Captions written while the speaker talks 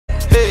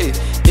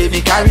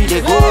dey carry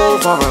the go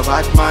for a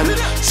bad man.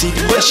 See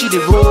the way she dey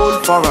roll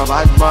for a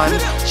bad man.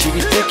 She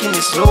be taking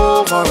it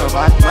slow for a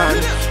bad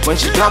man. When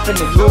she dropping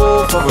the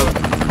low for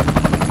a.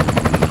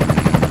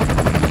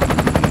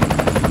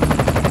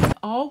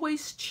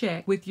 Always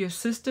check with your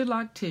sister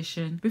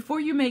loctician before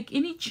you make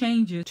any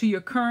changes to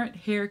your current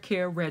hair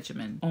care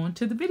regimen. On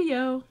to the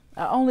video.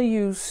 I only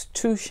use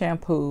 2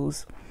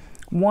 shampoos.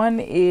 One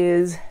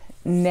is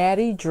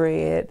Natty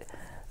Dread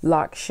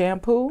Lock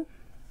Shampoo.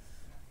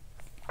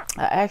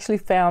 I actually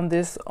found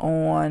this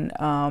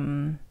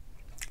on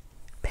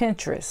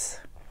Pinterest.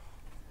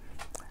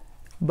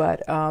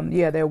 But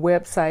yeah, their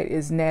website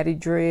is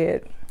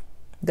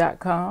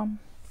nattydread.com.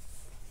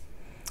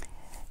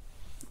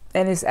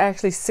 And it's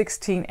actually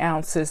 16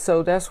 ounces.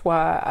 So that's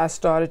why I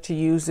started to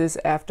use this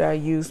after I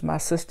used my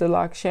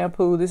Sisterlocks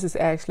shampoo. This is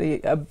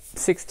actually a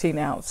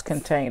 16-ounce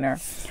container.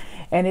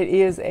 And it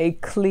is a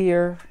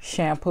clear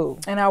shampoo.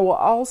 And I will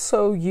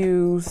also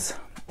use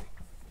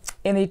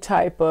any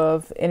type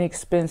of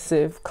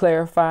inexpensive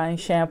clarifying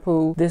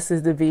shampoo. This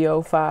is the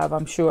VO5.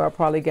 I'm sure I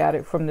probably got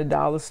it from the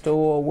dollar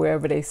store or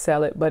wherever they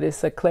sell it, but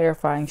it's a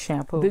clarifying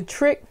shampoo. The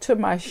trick to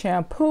my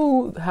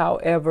shampoo,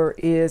 however,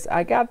 is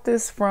I got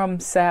this from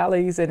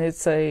Sally's, and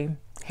it's a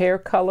hair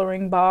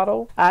coloring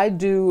bottle. I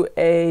do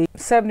a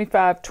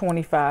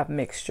 75-25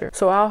 mixture.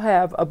 So I'll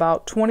have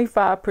about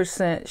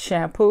 25%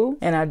 shampoo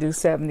and I do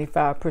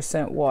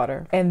 75%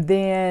 water. And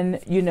then,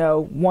 you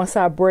know, once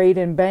I braid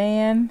and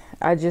band,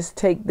 I just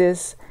take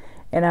this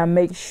and I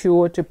make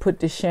sure to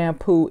put the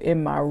shampoo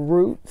in my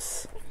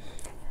roots,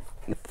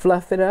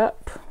 fluff it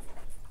up,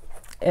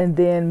 and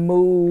then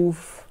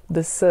move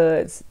the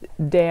suds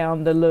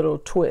down the little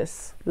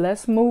twists.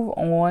 Let's move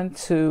on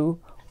to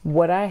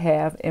what I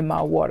have in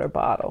my water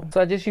bottle.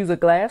 So I just use a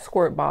glass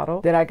squirt bottle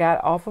that I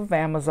got off of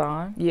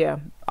Amazon. Yeah,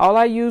 all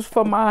I use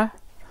for my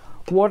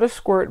water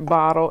squirt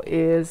bottle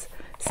is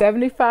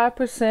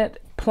 75%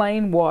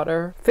 plain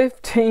water,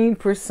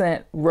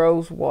 15%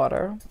 rose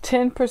water,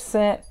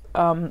 10%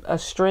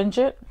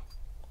 astringent,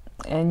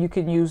 and you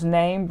can use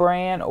name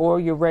brand or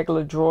your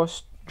regular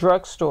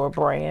drugstore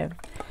brand,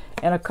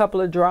 and a couple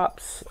of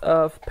drops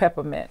of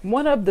peppermint.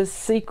 One of the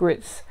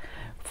secrets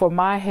for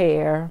my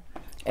hair,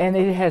 and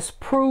it has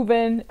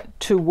proven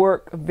to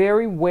work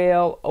very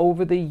well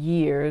over the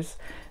years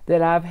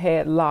that I've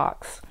had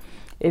locks.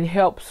 It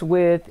helps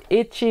with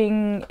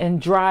itching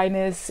and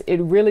dryness.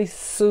 It really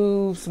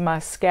soothes my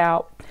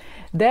scalp.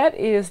 That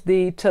is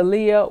the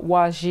Taliah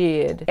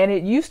Waajid, and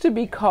it used to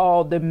be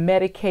called the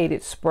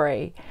medicated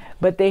spray,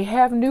 but they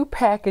have new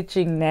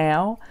packaging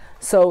now.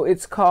 So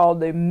it's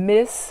called the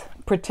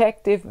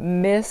Protective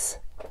Mist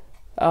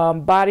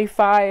Body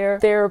Fire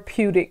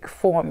Therapeutic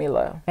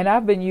Formula, and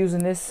I've been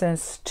using this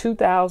since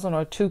 2000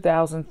 or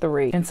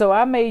 2003, and so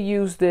I may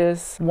use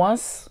this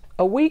once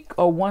a week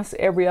or once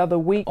every other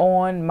week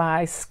on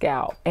my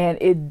scalp, and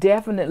it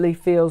definitely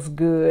feels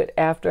good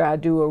after I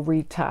do a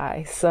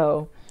retie.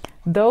 So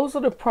those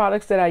are the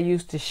products that I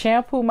use to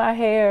shampoo my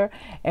hair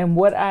and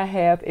what I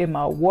have in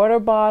my water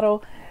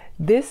bottle.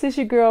 This is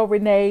your girl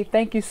Renee.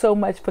 Thank you so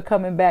much for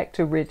coming back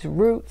to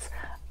RichRootz.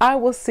 I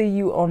will see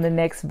you on the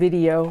next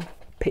video.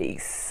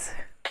 Peace.